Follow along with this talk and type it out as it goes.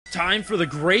Time for the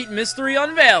great mystery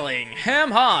unveiling!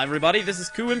 Ham-ha, everybody, this is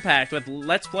KuuImpact with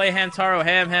Let's Play Hamtaro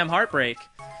Heartbreak.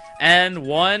 And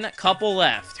one couple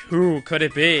left. Who could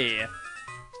it be?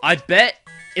 I bet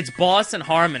it's Boss and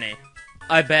Harmony.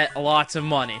 I bet lots of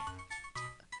money.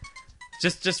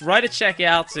 Just write a check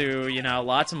out to, you know,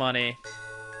 lots of money.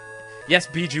 Yes,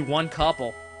 Biju, one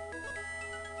couple.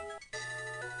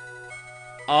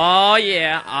 Oh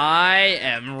yeah, I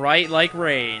am right like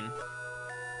rain.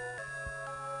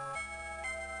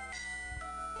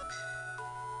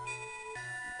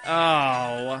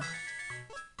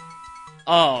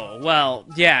 Oh, well,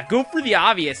 yeah, go for the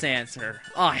obvious answer.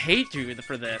 Oh, I hate you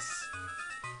for this.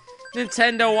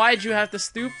 Nintendo, why'd you have to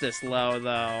stoop this low,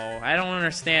 though? I don't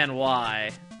understand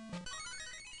why.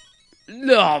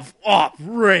 Love up,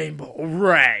 Rainbow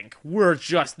Rank. We're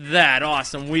just that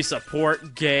awesome. We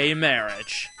support gay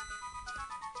marriage.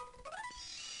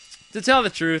 To tell the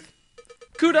truth,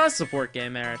 Ku does support gay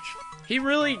marriage. He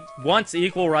really wants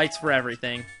equal rights for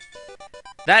everything.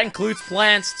 That includes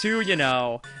plants, too, you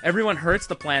know. Everyone hurts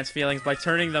the plants' feelings by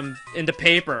turning them into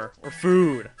paper, or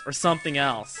food, or something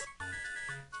else.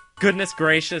 Goodness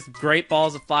gracious, great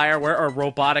balls of fire, where are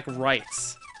robotic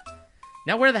rights?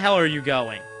 Now where the hell are you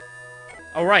going?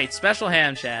 Oh right, special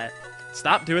ham chat.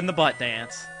 Stop doing the butt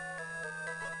dance.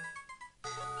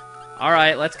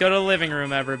 Alright, let's go to the living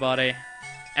room, everybody.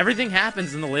 Everything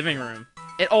happens in the living room.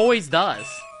 It always does.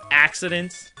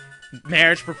 Accidents,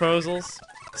 marriage proposals,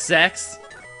 sex,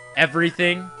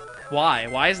 everything. Why?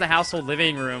 Why is the household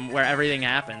living room where everything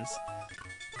happens?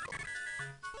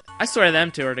 I swear them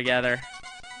two are together.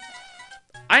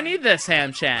 I need this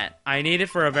ham chat. I need it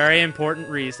for a very important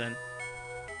reason.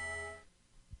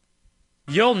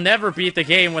 You'll never beat the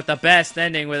game with the best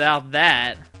ending without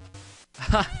that.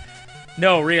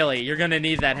 No, really, you're gonna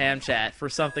need that ham chat for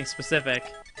something specific.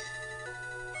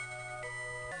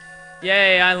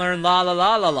 Yay, I learned la la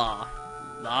la la la.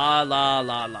 La la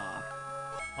la la.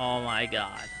 Oh my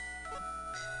god.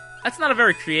 That's not a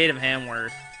very creative ham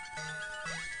word.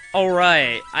 Oh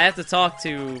right, I have to talk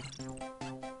to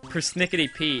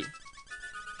Persnickety Pete.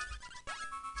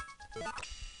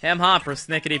 Ham-ha,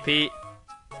 Persnickety Pete.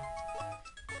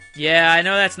 Yeah, I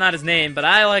know that's not his name, but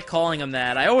I like calling him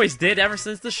that. I always did ever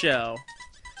since the show.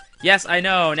 Yes, I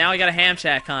know, now we got a ham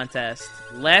chat contest.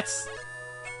 Let's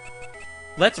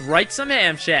write some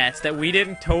ham chats that we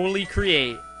didn't totally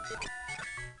create.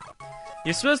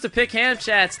 You're supposed to pick ham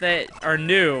chats that are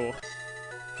new.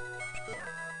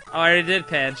 Oh, I already did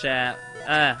pan chat.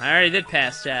 I already did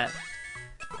pass chat.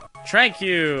 Thank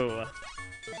you.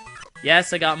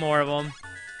 Yes, I got more of them.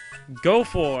 Go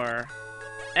for.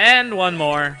 And one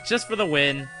more, just for the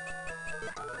win.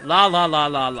 La la la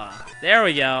la la. There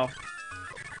we go.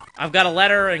 I've got a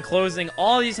letter enclosing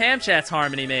all these ham chats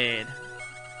Harmony made.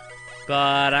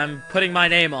 But I'm putting my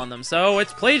name on them, so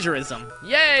it's plagiarism.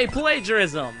 Yay,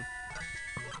 plagiarism!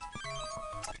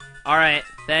 Alright,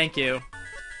 thank you.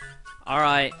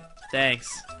 Alright,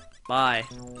 thanks. Bye.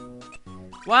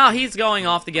 While he's going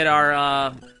off to get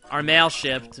our mail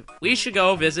shipped, we should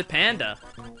go visit Panda.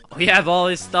 We have all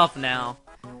his stuff now.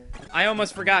 I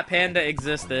almost forgot Panda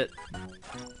existed.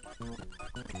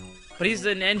 But he's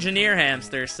an engineer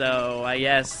hamster, so I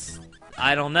guess,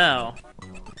 I don't know.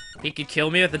 He could kill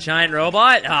me with a giant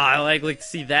robot? Ah, I'd like to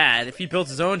see that. If he built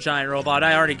his own giant robot,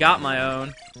 I already got my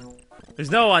own. There's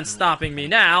no one stopping me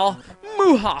now.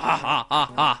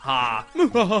 Moo-ha-ha-ha-ha-ha-ha.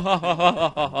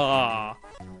 Moo-ha-ha-ha-ha-ha-ha.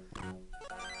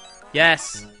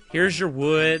 Yes, here's your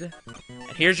wood,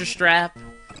 and here's your strap.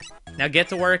 Now get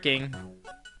to working.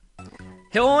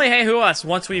 He'll only hey-hoo us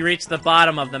once we reach the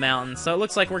bottom of the mountain, so it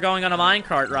looks like we're going on a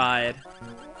minecart ride.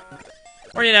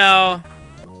 Or, you know...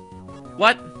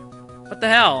 What? What the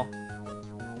hell?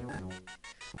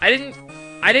 I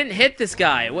didn't hit this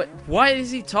guy. Why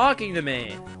is he talking to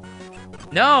me?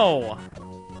 No!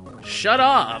 Shut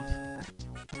up!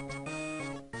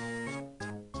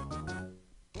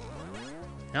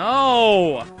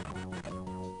 No!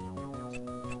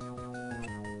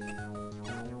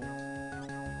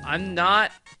 I'm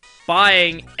not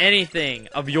buying anything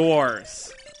of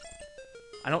yours.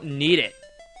 I don't need it.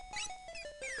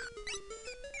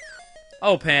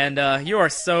 Oh, Panda, you are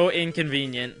so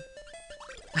inconvenient.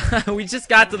 We just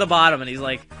got to the bottom and he's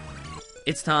like,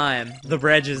 it's time. The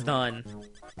bridge is done.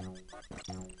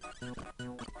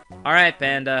 Alright,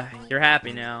 Panda, you're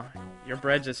happy now. Your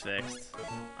bridge is fixed.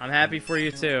 I'm happy for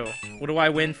you too. What do I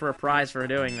win for a prize for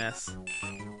doing this?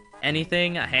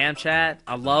 Anything? A ham chat?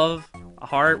 A love? A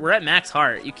heart? We're at max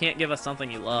heart. You can't give us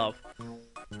something you love.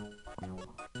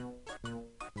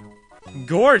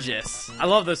 Gorgeous! I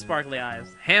love those sparkly eyes.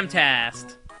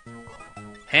 Hamtast.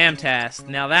 Hamtast.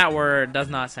 Now that word does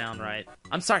not sound right.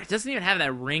 I'm sorry, it doesn't even have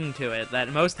that ring to it that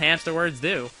most hamster words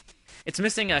do. It's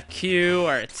missing a Q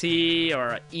or a T or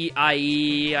a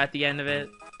E-I-E at the end of it.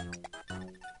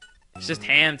 It's just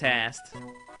Hamtast.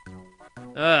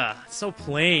 Ugh, it's so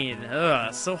plain. Ugh,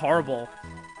 it's so horrible.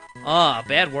 Ugh,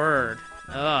 bad word.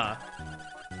 Ugh.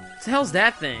 What the hell's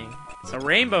that thing? It's a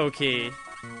rainbow key.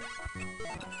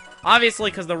 Obviously,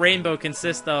 because the rainbow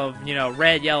consists of, you know,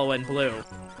 red, yellow, and blue.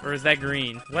 Or is that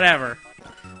green? Whatever.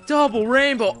 Double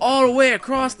rainbow all the way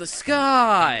across the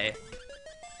sky!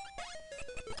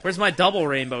 Where's my double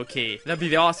rainbow key? That'd be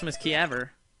the awesomest key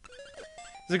ever.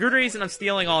 There's a good reason I'm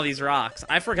stealing all these rocks.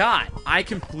 I forgot. I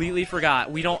completely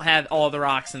forgot. We don't have all the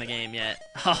rocks in the game yet.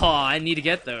 Oh, I need to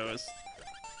get those.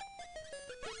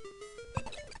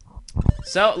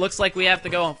 So, it looks like we have to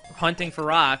go hunting for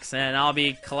rocks, and I'll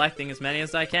be collecting as many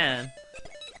as I can.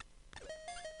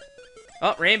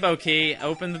 Oh, rainbow key.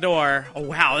 Open the door. Oh,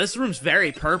 wow, this room's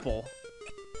very purple.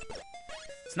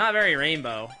 It's not very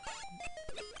rainbow.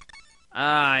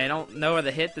 I don't know where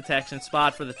the hit detection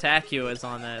spot for the TACU is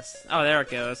on this. Oh, there it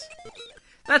goes.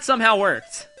 That somehow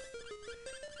worked.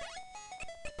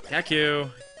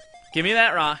 TACU. Give me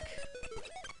that rock.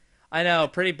 I know,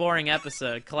 pretty boring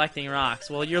episode, collecting rocks.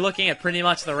 Well, you're looking at pretty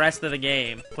much the rest of the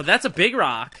game. But that's a big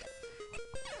rock.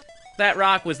 That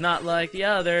rock was not like the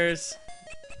others.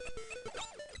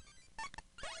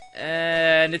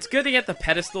 And it's good to get the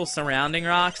pedestal surrounding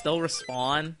rocks. They'll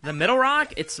respawn. The middle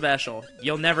rock, it's special.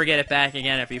 You'll never get it back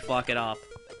again if you fuck it up.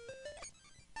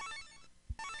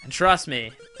 And trust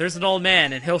me, there's an old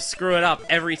man and he'll screw it up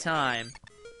every time.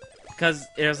 Because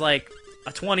there's like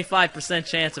a 25%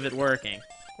 chance of it working.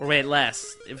 Or wait,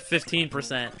 less.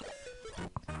 15%.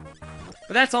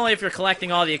 But that's only if you're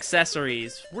collecting all the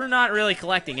accessories. We're not really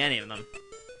collecting any of them.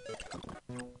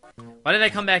 Why did I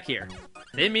come back here?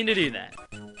 Didn't mean to do that.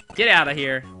 Get out of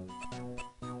here.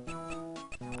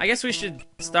 I guess we should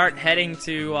start heading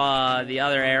to the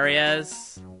other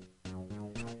areas.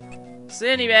 So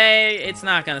anyway, it's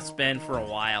not gonna spin for a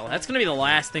while. That's gonna be the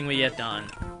last thing we get done.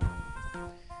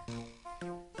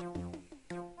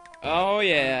 Oh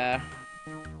yeah.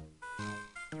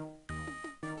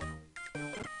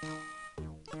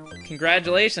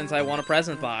 Congratulations, I won a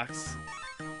present box.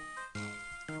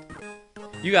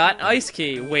 You got Ice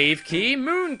Key, Wave Key,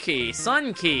 Moon Key,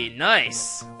 Sun Key.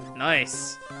 Nice.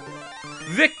 Nice.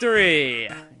 Victory!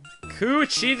 Ku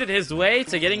cheated his way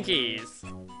to getting keys.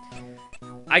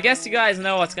 I guess you guys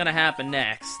know what's gonna happen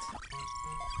next.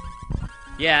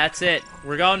 Yeah, that's it.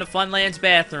 We're going to Funland's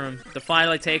bathroom to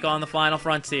finally take on the final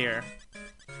frontier.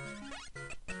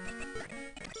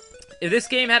 If this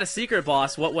game had a secret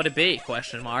boss, what would it be?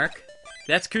 Question mark.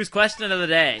 That's Ku's question of the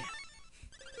day.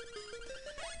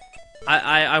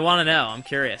 I want to know. I'm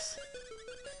curious.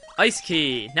 Ice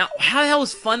Key. Now, how the hell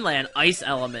is Funland Ice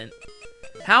Element?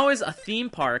 How is a theme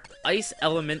park Ice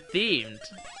Element themed?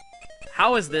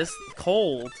 How is this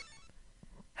cold?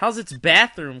 How's its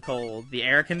bathroom cold? The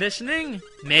air conditioning?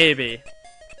 Maybe.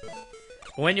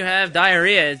 When you have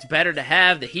diarrhea, it's better to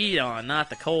have the heat on, not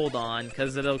the cold on,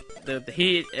 because the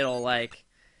heat, it'll, like,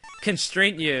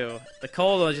 constrain you. The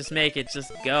cold will just make it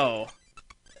just go.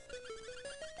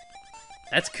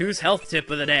 That's Ku's health tip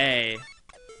of the day.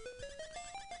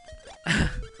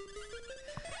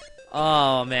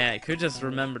 Oh, man, Ku just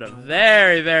remembered a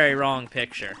very, very wrong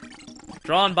picture.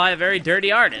 Drawn by a very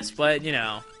dirty artist, but, you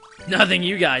know, nothing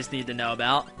you guys need to know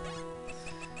about.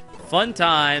 Fun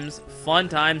times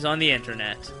on the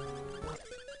internet.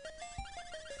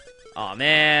 Aw,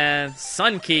 man.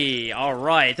 Sun Key.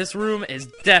 Alright, this room is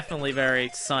definitely very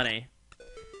sunny.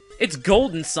 It's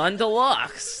Golden Sun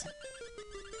Deluxe.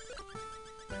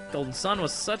 Golden Sun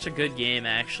was such a good game,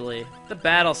 actually. The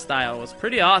battle style was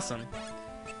pretty awesome.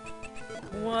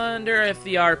 Wonder if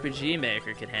the RPG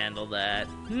Maker could handle that.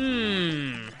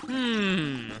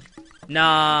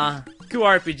 Nah.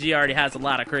 KuuRPG already has a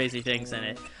lot of crazy things in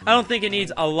it. I don't think it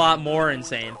needs a lot more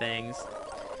insane things.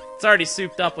 It's already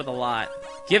souped up with a lot.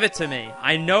 Give it to me.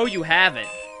 I know you have it.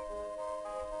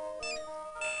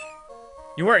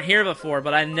 You weren't here before,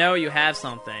 but I know you have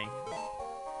something.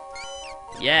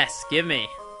 Yes, give me.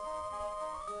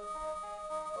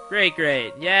 Great,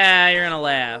 great. Yeah, you're gonna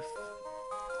laugh.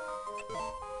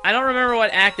 I don't remember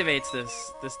what activates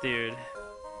this dude.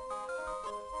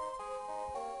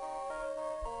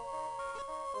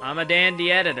 I'm a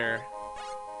dandy editor.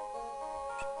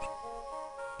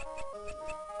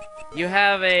 You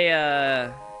have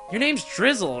a, your name's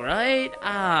Drizzle, right?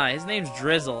 Ah, his name's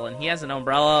Drizzle, and he has an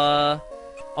umbrella,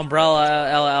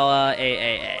 L-L-A-A-A.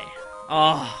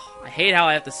 Oh, I hate how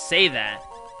I have to say that.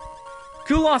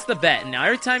 Ku lost the bet, and now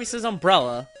every time he says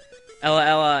umbrella,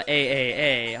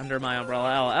 L-L-A-A-A, under my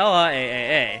umbrella,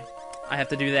 L-L-A-A-A, I have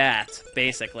to do that,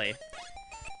 basically.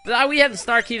 But we had the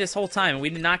star key this whole time, and we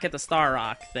did not get the star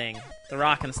rock thing. The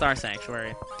rock in the star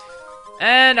sanctuary.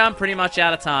 And I'm pretty much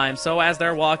out of time, so as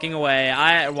they're walking away,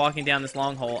 walking down this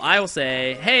long hole, I will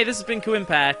say, hey, this has been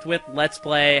KuuImpact with Let's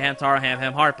Play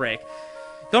Hamtaro Heartbreak.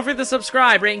 Don't forget to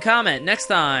subscribe, rate, and comment. Next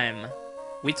time,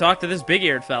 we talk to this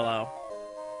big-eared fellow.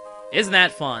 Isn't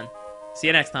that fun? See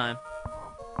you next time.